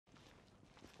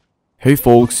Hey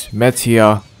folks, Matt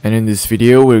here, and in this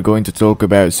video we're going to talk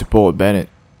about support Bennett.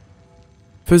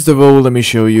 First of all, let me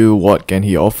show you what can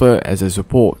he offer as a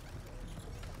support.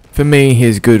 For me,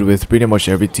 he's good with pretty much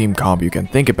every team comp you can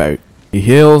think about. He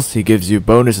heals, he gives you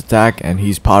bonus attack, and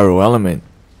he's pyro element.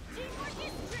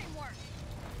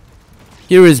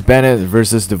 Here is Bennett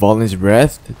versus the Volin's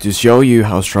Breath to show you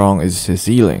how strong is his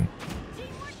healing.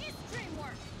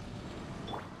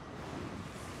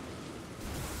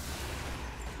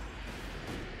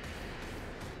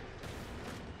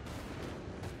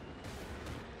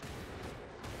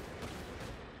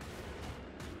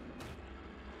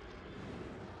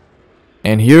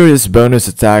 And here is bonus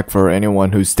attack for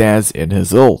anyone who stands in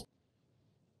his ult.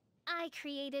 I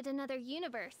created another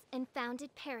universe and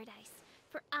founded paradise,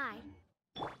 for I...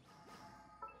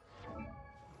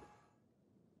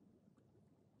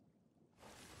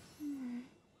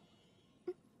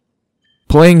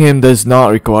 Playing him does not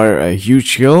require a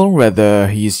huge skill, rather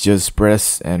he's just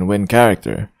press and win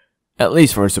character, at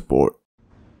least for support.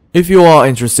 If you are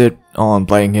interested on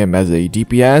playing him as a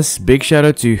DPS, big shout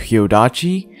out to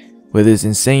Hyodachi with his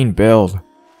insane build.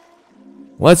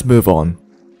 Let's move on.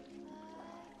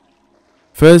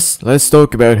 First, let's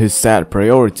talk about his stat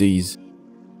priorities.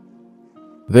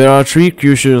 There are 3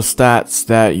 crucial stats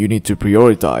that you need to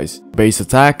prioritize: base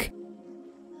attack,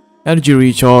 energy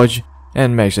recharge,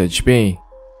 and max HP.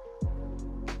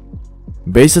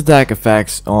 Base attack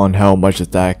effects on how much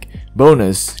attack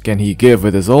bonus can he give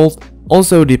with his ult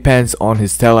also depends on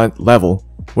his talent level.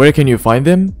 Where can you find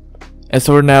them? As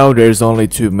for now, there's only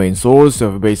 2 main sources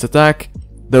of base attack.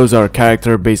 Those are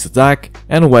character base attack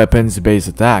and weapons base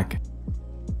attack.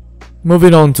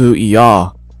 Moving on to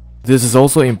ER. This is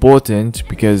also important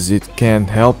because it can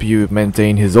help you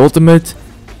maintain his ultimate.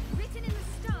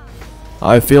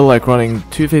 I feel like running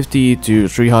 250 to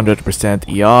 300%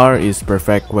 ER is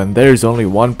perfect when there's only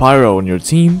 1 pyro on your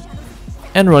team,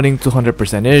 and running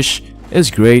 200%-ish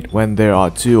is great when there are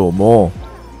 2 or more.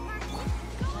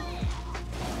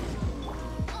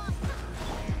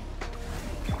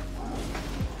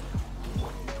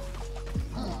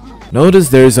 Notice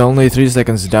there is only 3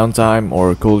 seconds downtime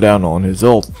or cooldown on his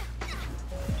ult.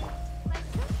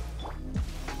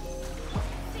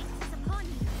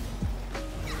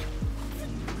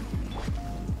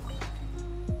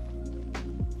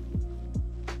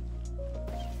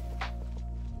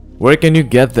 Where can you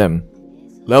get them?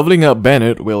 Leveling up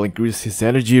Bennett will increase his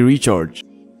energy recharge,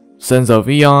 Sense of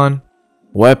Eon,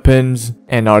 weapons,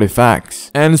 and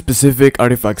artifacts, and specific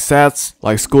artifact stats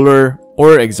like Schooler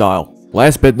or Exile.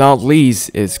 Last but not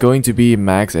least, it's going to be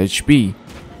max HP.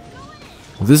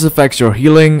 This affects your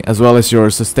healing as well as your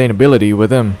sustainability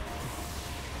with him.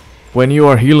 When you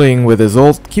are healing with his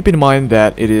ult, keep in mind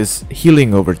that it is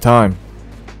healing over time.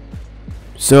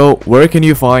 So where can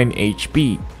you find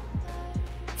HP?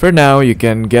 For now, you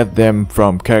can get them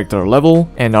from character level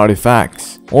and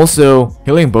artifacts. Also,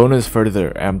 healing bonus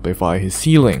further amplify his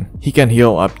healing. He can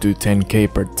heal up to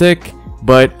 10k per tick,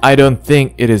 but I don't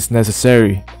think it is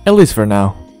necessary, at least for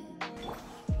now.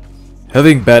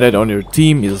 Having Bennett on your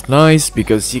team is nice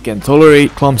because he can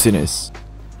tolerate clumsiness.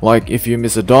 Like if you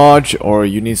miss a dodge or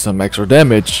you need some extra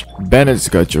damage, Bennett's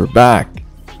got your back.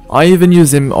 I even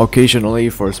use him occasionally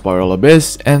for Spiral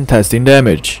Abyss and testing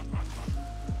damage.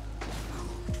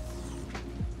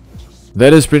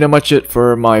 That is pretty much it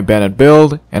for my Bennett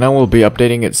build, and I will be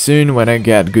updating it soon when I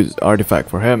get good artifact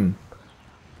for him.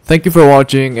 Thank you for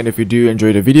watching, and if you do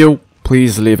enjoy the video,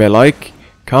 please leave a like,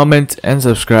 comment, and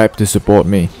subscribe to support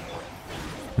me.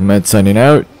 Matt signing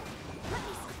out.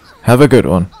 Have a good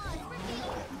one.